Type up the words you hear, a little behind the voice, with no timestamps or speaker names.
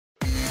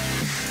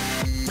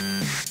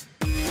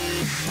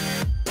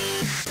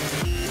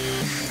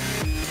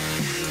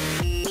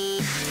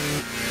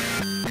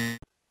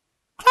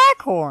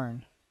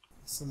acorn.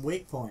 Some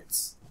weak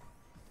points.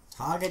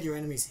 Target your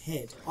enemy's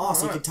head. Oh,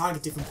 so you can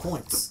target different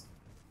points.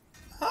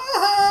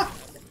 Alright,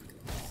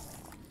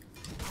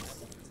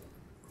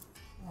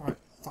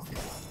 fucking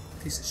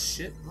piece of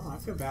shit. Oh, I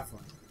feel bad for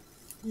him.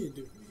 Yeah,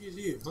 dude. He's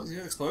you. Is he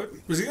gonna explode?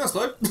 Was he gonna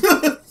explode?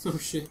 Oh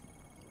shit.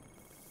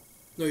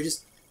 No, he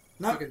just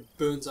fucking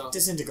burns up.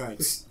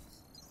 Disintegrates.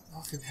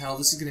 Fucking hell,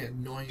 this is gonna get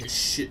annoying as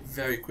shit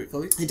very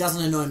quickly. It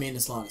doesn't annoy me in the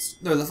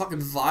slightest. No, the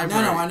fucking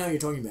vibrate. No, I know what you're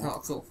talking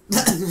about. Oh, cool.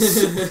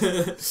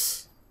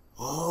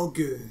 Oh,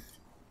 good.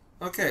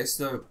 Okay,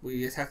 so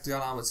we attack the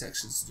unarmored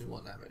sections to do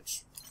 1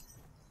 damage.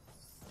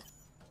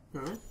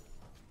 Alright.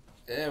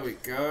 There we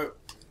go.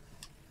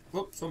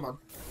 Whoops, come on.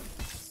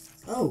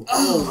 Oh.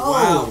 Oh,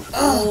 Wow.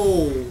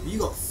 Oh, you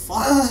got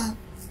fucked.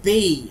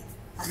 B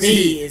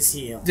is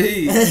here.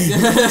 D.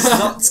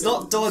 It's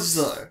not dodge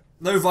though.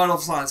 No vital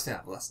signs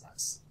found, but that's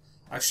nice.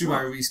 I assume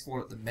I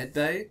respawn at the med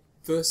bay.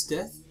 First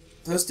death?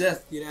 First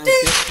death. You add a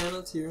death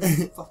counter to your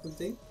own fucking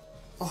thing?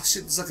 Oh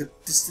shit, there's like a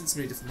distance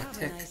meter for my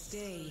tech.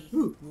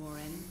 Ooh.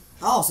 Warren.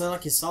 Oh, so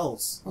like your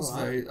souls. That was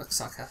Alright. very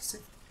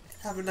sarcastic.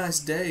 Have a nice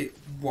day,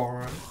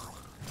 Warren.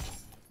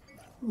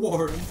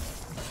 Warren.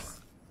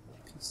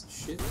 Piece of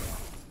shit.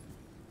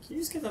 Can you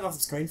just get that off the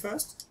screen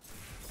first?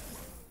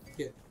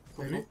 Yeah.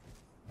 Maybe.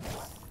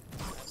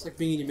 It's like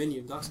being in your menu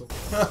in Dark Souls.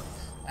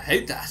 I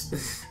hate that.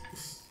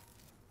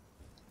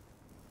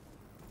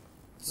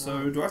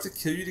 So, do I have to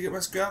kill you to get my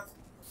scrap?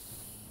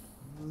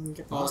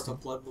 Get Oh, it's past a him.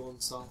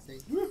 Bloodborne style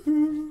thing.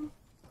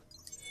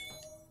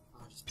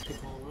 I'll just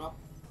pick all up.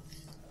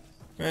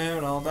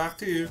 And all back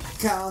to you.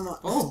 Come on.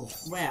 Oh,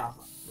 wow.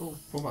 Oh,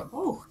 come on.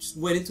 Oh, just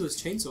went into his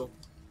chainsaw. Oh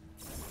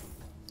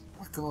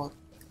my god.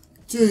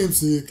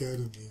 JMC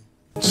Academy.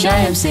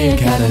 JMC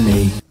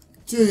Academy.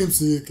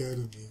 JMC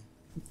Academy.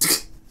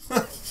 I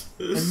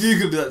knew you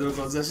could do that to a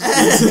concession.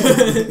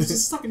 It's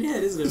just stuck in your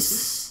head, isn't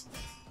it?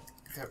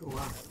 Okay,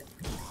 wow.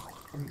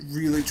 I'm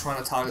really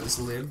trying to target this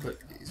limb, but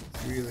he's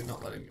really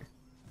not letting me.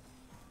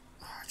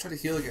 I try to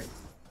heal again.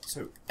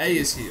 So A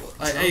is heal.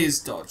 A is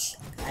dodge.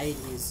 A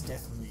is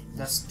definitely.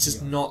 That's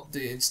just not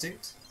the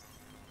instinct.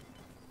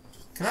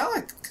 Can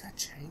I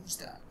change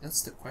that?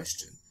 That's the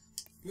question.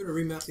 You gotta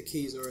remap the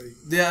keys already.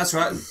 Yeah, that's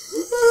right.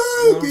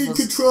 Being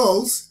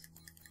controls.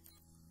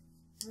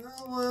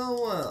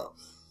 Well.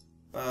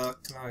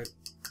 Can I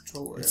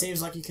control it? It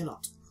seems like you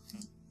cannot.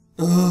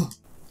 Ugh.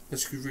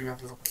 But you could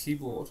remap it on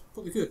keyboard.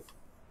 Probably could. You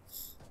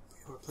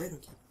wanna play it on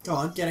keyboard? Go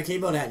on, get a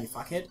keyboard out, you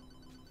fuckhead.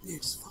 Yeah,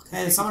 just fucking.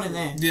 Hey, there's someone in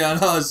there. Yeah, I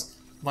know.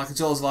 My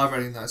controller's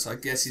vibrating though, so I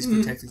guess he's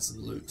protecting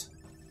some loot.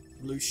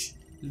 Loosh.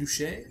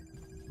 Louche?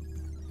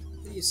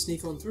 Yeah, you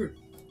sneak on through.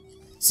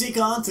 Seek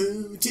on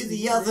through to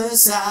the other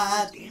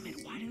side. Damn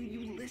it, why don't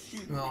you listen?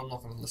 No, I'm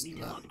not going to listen to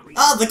that.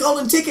 Ah, the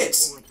golden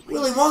tickets!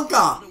 Willy Wonka!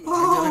 I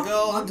got a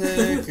golden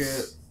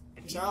ticket.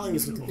 Charlie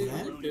was looking for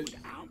that.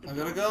 I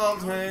got a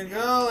golden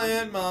twinkle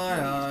in my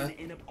eye.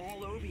 End up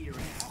all over your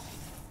ass.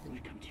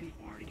 We've come too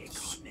far to get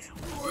caught now.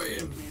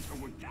 Plans are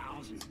worth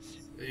thousands.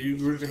 Are you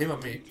rooting for him or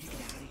me?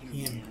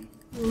 Him.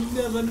 We'll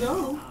never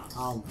know.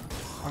 Oh.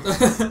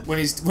 When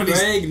he's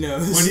Craig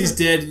knows. when he's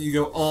dead and you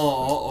go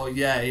oh or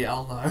yay,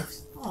 I'll know.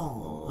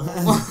 Oh.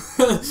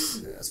 Yeah,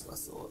 that's what I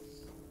thought.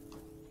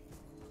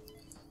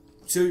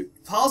 So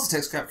piles of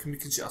tech scrap can be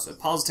consumed. So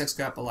piles of tech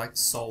scrap are like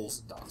souls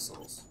in Dark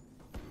Souls.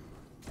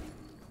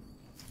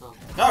 Oh.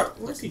 No!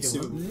 What's he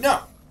doing?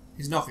 No!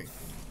 He's knocking.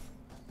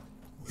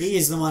 He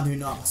is the one who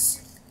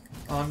knocks.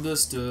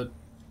 Understood.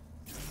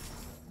 I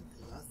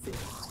think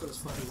he's got his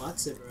fucking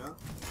lightsaber out.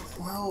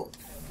 Well,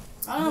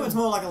 I don't know if it's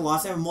more like a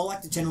lightsaber, more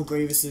like the General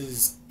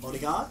Grievous's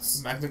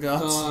bodyguards. Magna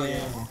Guards. Oh,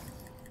 yeah.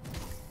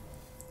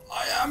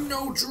 I am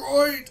no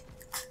droid!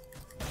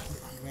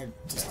 We're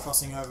just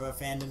crossing over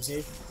fandoms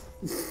here.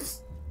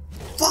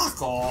 Fuck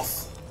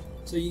off!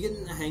 So you're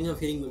getting the hang of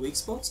hitting the weak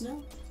spots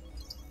now?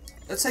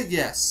 Let's say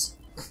yes.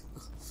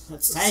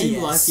 Let's It say seemed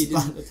yes. like he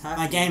didn't attack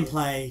My you.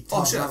 gameplay Oh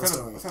tells shit, I another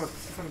found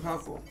story. a power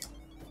core.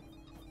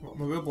 What,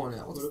 my real boy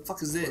now. What the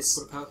fuck is this?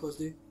 What do power cores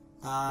do? You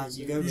go Use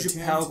your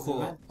return power to the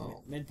core.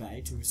 Oh. med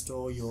bay to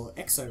restore your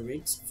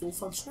Exo-Rig's full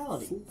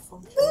functionality. Full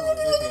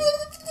functionality, okay.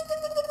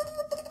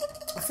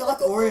 I feel like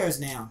Oreos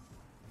now.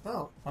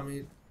 Well, I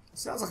mean,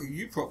 sounds like a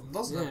you problem,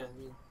 doesn't Yeah, it? I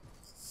mean,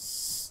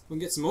 we can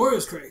get some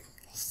Oreos, Craig.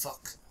 Oh,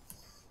 fuck.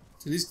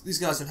 So these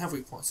guys don't have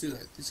weak points, do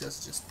they? These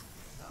guys are just...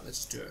 No, they're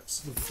just jerks.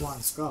 The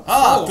flying scrub.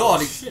 Ah, Oh,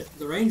 god! shit,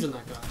 the range on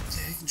that guy.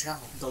 Yeah, he can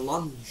travel. The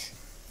lunge.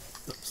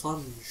 The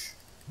plunge.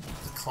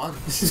 The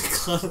clunge.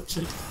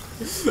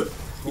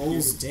 Clunge.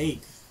 Balls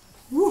deep.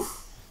 Woo.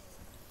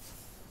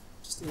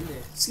 Just in there.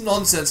 It's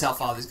nonsense how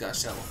far these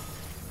guys travel.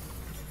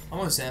 I'm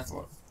gonna stand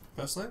for it,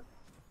 personally.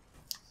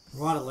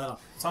 Write a letter.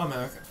 It's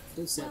un-American.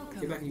 Don't stand.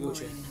 Get back in your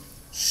chair.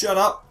 Shut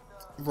up,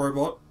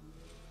 robot.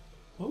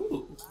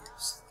 Ooh.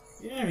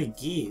 You don't have any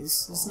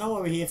gears. That's not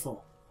what we're here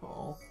for.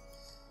 Oh.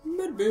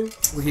 Medboom.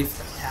 We're here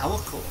for the power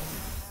core.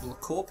 Or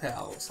core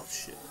power or some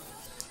shit.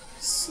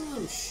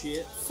 Some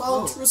shit.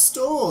 Fault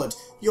restored.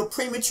 Your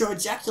premature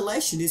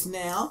ejaculation is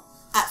now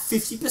at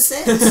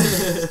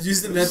 50%.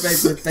 Use the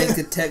medbay to bank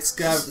a text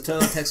grab. The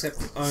total text grab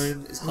you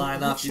own is high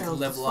enough. You can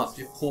level up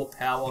your core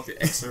power of your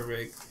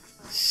Exo-Rig.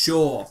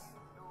 Sure.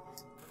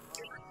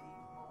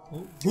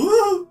 Woo!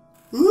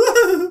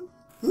 Woo!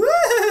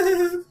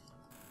 Woo!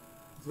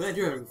 Glad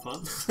you're having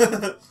fun.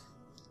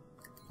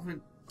 I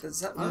mean, is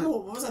that I don't know,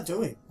 what was I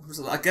doing?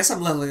 I guess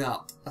I'm leveling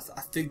up.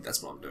 I think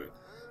that's what I'm doing.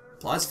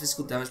 Applies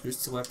physical damage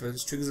boost to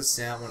weapons. Triggers a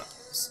sound when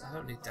I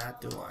don't need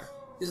that, do I?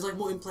 Is it like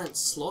more implant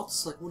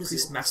slots? Like what is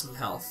Increase it? maximum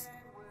health.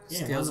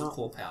 Yeah, Scales why of not?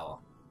 core power.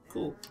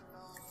 Cool.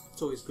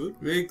 It's always good.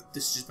 Rig.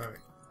 This is just my rig.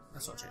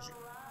 That's not changing.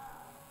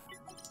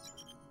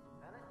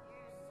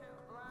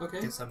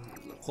 Okay. Guess I'm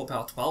core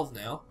power 12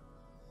 now.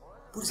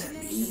 What does that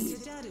Connection mean?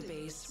 to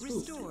database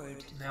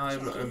restored. Now I'm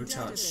able to Checking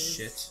overcharge database.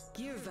 shit.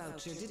 Gear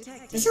voucher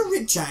detected. Has your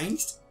rig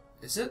changed?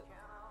 Is it?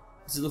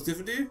 Does it look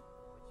different to you?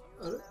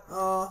 Was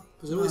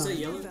it always no. that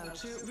Gear yellow?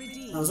 voucher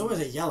redeemed. No, it was always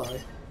a yellow.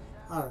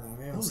 I don't know.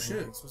 Maybe I'm Oh, saying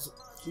shit. things. Was it-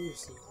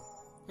 Seriously.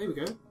 Here we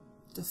go. What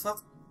the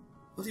fuck?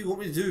 What do you want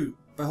me to do?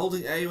 By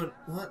holding A and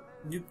what?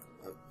 You.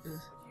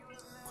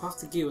 Craft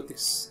the gear with the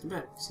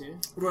schematics, yeah?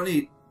 What do I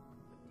need?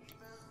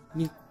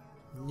 You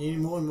need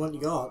more than what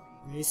you got.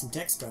 You need some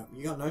tech scrap.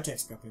 You got no tech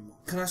scrap anymore.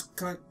 Can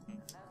I?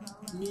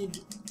 You need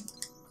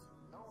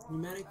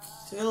pneumatic.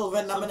 See the little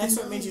red number next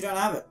to it means you don't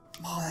have it.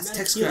 Oh, that's pneumatic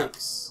tech scrap.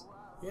 helix.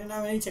 You don't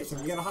have any tech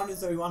scrap. You got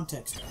 131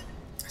 tech scrap.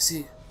 I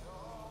see.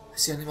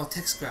 I need more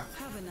tech scrap.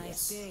 Have a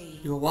nice day.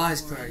 You were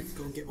wise, Craig.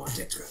 Go and get more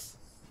tech scrap.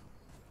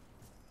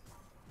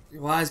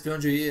 You're wise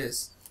beyond your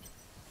years.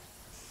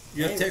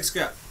 You have Hey. tech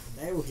scrap.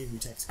 They will give you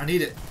tech scrap. I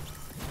need it.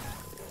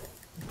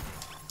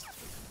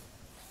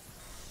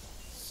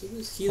 So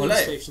these healing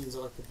Olé. stations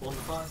are like the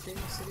bonfire things,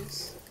 I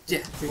guess? Yeah,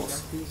 of Bring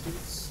course. back these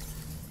things.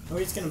 Are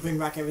we just going to bring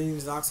back everything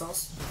to Dark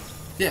Souls?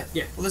 Yeah.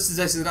 Yeah. Well, this is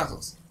actually the Dark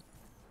Souls.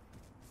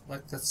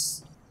 Like,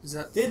 that's... Is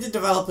that... Did the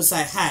developers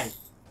say, hey,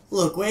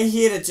 look, we're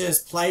here to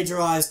just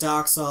plagiarize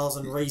Dark Souls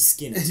and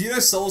reskin it? You know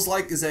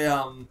Souls-like is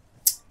a,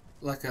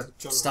 like a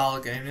Genre. style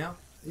of game now?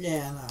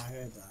 Yeah, no, I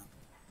heard that.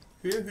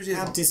 Who's your...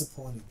 How What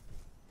disappointing.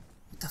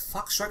 the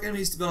fuck? Strike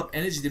enemies to build up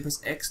energy, then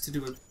press X to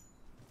do a... Do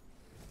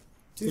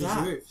Finish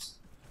that. moves.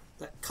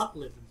 That cut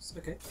limbs.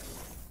 Okay.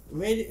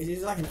 Where, is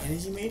it like an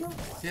energy meter?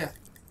 Yeah.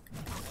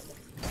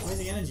 Where's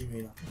the energy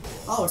meter?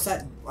 Oh, it's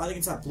that, I think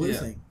it's that blue yeah.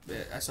 thing. Yeah,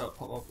 I saw it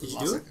pop up Did you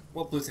last do it? second.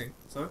 What blue thing?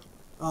 Sorry?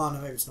 Oh,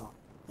 no, maybe it's not.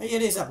 Oh, yeah,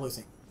 it is that blue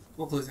thing.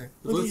 What blue thing?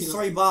 The Look blue at these thing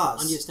 3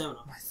 bars. under your stamina.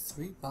 My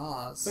 3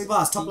 bars. 3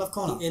 bars, top The- left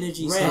corner. the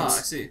energy Red, Ah, I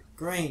see.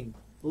 green,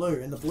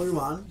 blue, and the blue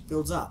one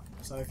builds up.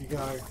 So if you go,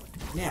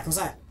 now, press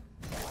that.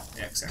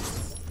 Yeah, exactly.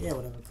 Yeah,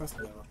 whatever, press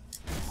whatever.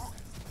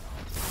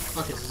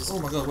 Okay, so just Oh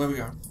my god, where are we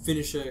going?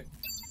 finish a Yeah,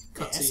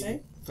 cutscene. see?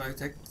 Do I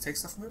take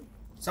stuff from him?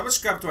 So how much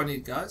scrap do I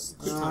need, guys?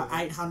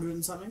 800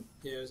 and something.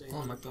 Yeah, it was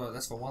Oh my god,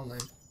 that's for 1 limb.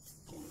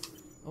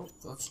 Oh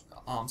gosh,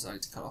 arms I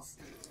need to cut off.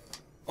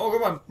 Oh,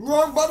 come on,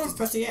 wrong button!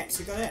 Press the X,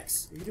 you got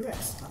X. You can do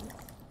X. can't you?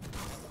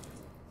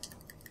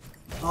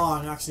 Oh,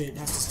 and actually it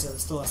has to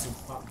still has to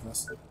button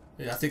press.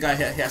 Yeah, I think he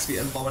has to be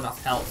at low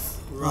enough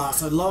health. Right,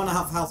 so low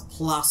enough health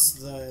plus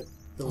the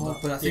build Oh, up.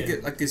 but I think Yeah.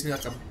 it like gives me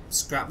like a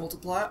scrap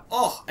multiplier.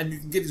 Oh, and you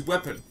can get his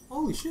weapon.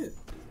 Holy shit.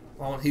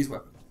 Well, I want his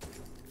weapon.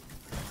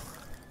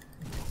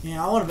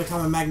 Yeah, I want to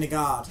become a Magna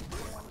Guard.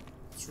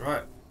 That's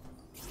right.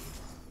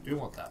 I do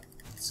want that.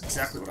 That's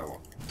exactly what I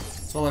want.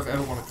 That's all I've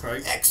ever wanted,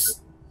 Craig. X!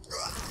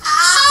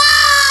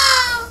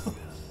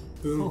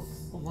 Boom. Oh,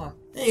 oh my.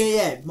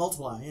 Yeah,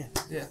 multiplier, yeah.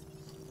 Yeah.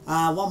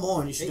 One more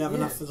and you should have Yeah,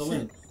 enough for the shit.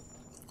 limb.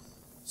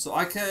 So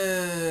I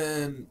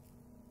can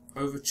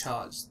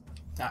overcharge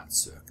that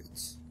circuit.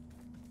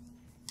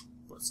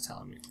 What it's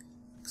telling me.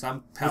 Because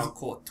I'm power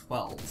core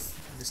 12.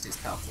 And this needs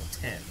power core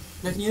 10.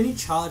 Now, can you only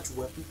charge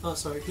weapons? Oh,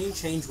 sorry. Can you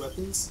change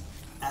weapons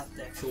at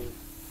the actual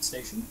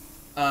station?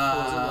 Or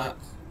is it like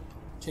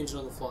change it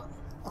on the fly?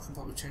 I can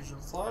probably change it on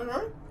the fly,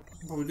 right? I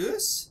can probably do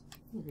this.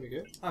 Oh, here we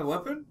go. I have a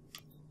weapon.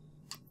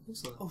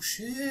 Excellent. Oh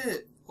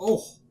shit.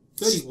 Oh,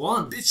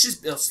 31. It's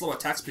just it'll slow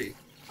attack speed.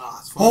 Ah,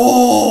 that's fine.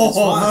 Oh! That's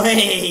fine.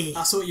 Hey!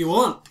 That's what you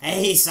want.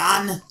 Hey,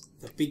 son!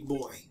 The big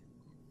boy.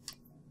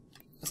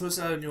 That's what it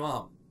said on your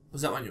arm.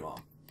 Was that my new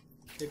arm?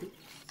 Maybe.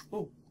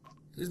 Oh,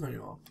 this is my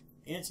new arm.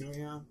 Yeah, it's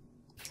your arm.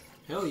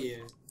 Hell yeah.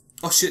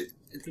 Oh shit.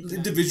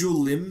 Individual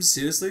limbs,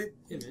 seriously?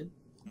 Yeah, man.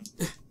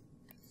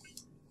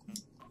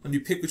 And you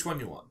pick which one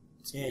you want.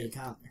 It's Yeah, weird. you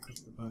can't equip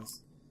the both.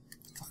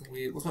 Fucking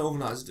weird. What's my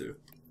organizer do?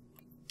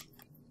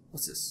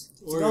 What's this?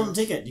 It's a golden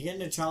ticket. You get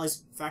into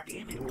Charlie's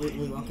factory. Willy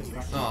Wonka's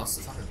factory. Oh, it's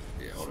the fucking...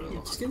 Yeah,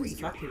 Oreo. Just get into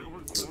the factory.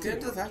 Get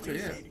into the factory,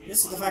 yeah.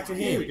 This is the factory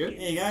here. Here we go.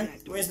 There you go.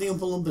 Where's the Oompa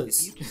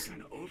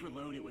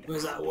Loompas?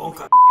 Where's that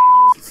Wonka?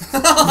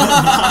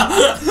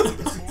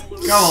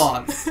 Come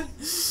on.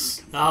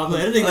 Nah, I'm not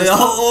editing Like, this time.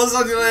 all of a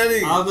sudden you're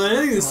landing. I'm not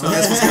editing this That's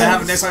time. what's gonna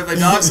happen next time I play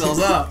Dark Souls,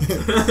 huh?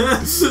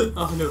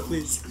 Oh no,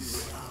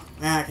 please.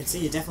 Ah, I can see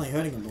you're definitely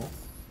hurting them more.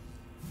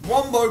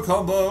 Wombo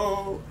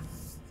combo!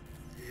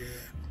 Yeah.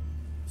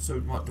 So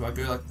what, do I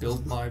go like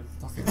build my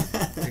fucking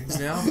things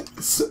now?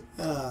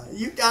 I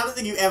don't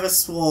think you ever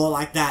swore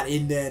like that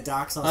in the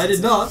Dark Souls. I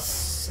did not.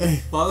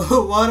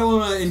 Why do I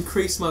want to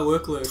increase my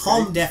workload?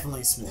 Tom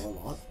definitely swore a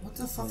lot. What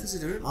the fuck is he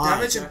doing? Alright,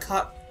 Damage and okay.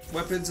 cut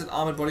weapons and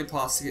armored body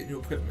parts to get new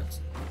equipment.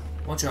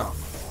 Watch out.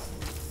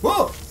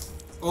 Whoa!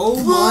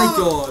 Oh my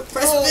god.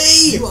 Press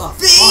B! You are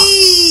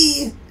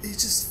B! He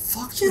just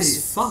fucked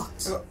Just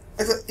fucked.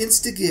 I got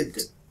insta-gibbed.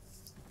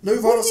 No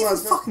Where vital did you even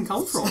signs. fucking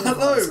come from? I don't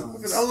know.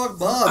 Fucking Allah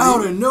Akbar.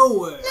 Out of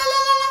nowhere.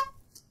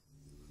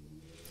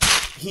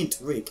 Hint,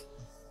 Rick.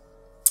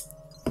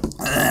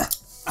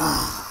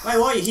 Wait,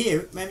 while you're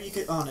here, maybe you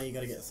could... Oh, no, you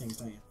gotta get the things,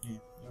 don't you? Yeah,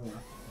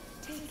 alright.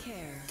 Take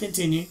care.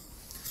 Continue.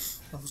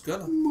 I was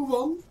gonna. Move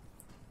on.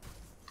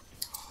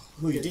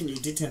 Well, you didn't. You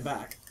did turn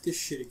back. This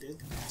shit again.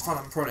 Fine,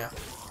 I'm pro now.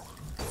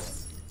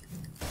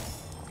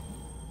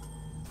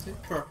 See?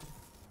 Pro.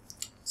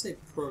 Say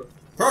pro.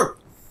 Pro!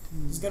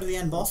 Just go to the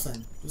end boss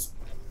then. Just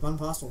run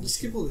past all this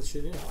Skip all this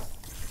shit, yeah.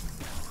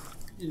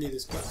 You need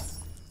this crap.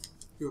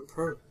 You're a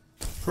pro.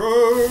 Pro!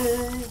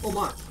 Oh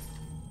my.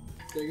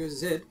 There goes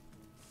his head.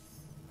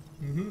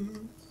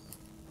 Mm-hmm.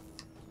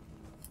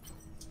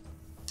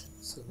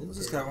 So What's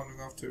this guy wandering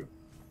off to?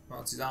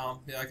 Oh, it's his arm.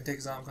 Yeah, I can take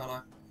his arm, can't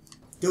I?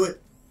 Do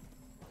it.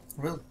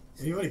 Really?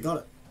 You already got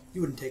it.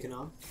 You wouldn't take an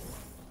arm.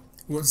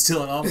 Wouldn't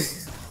steal an arm.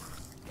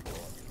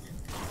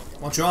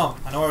 Want your arm?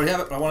 I know I already have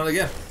it, but I want it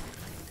again.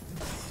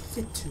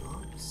 You get 2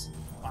 arms.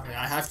 I mean,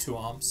 I have 2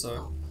 arms,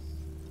 so...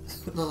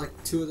 Not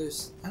like 2 of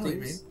those I know what you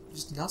mean. things.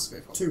 Just an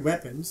elsewhere. What 2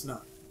 weapons.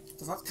 No.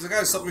 the fuck? Did the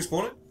guy stop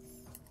respawning?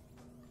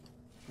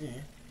 Yeah.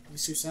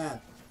 It's too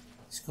sad.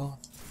 He's gone.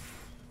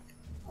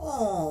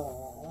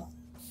 Oh.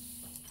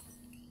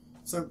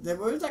 So,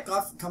 where did that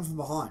guy come from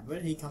behind? Where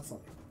did he come from?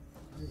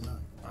 I don't know.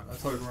 I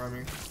thought we were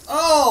roaming.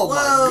 Oh my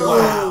Whoa! god!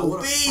 Wow, what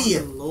a B!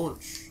 fucking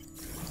launch.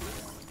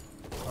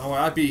 Oh wait,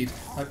 I beat.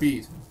 I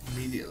beat.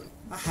 Immediately.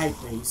 I hate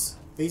bees.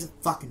 Bees are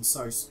fucking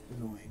so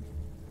annoying.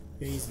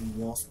 Bees and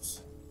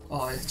wasps.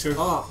 Oh, yeah, true.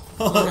 Oh.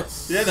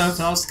 Yeah, no,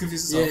 I was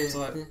confused as Yeah, well. yeah, It's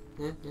alright.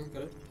 yeah,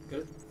 got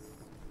it.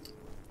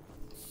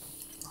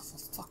 Oh, for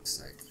fuck's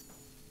sake.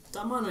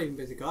 That might not even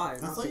be the guy.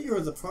 I thought you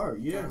were the pro.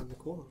 You down don't. in the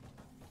corner.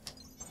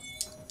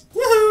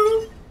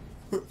 Woohoo!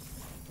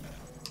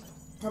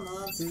 Come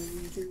on, to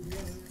the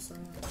other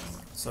side.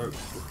 So,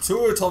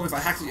 Tua told me if I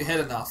hacked at your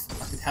head enough,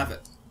 I could have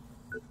it.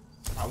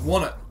 I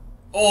want it.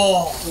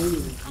 Oh!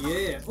 Oh,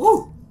 yeah.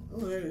 Oh!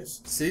 Oh, there it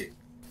is. See?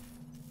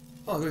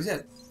 Oh, look at his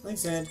head.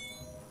 Thanks, Ed.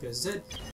 There's it.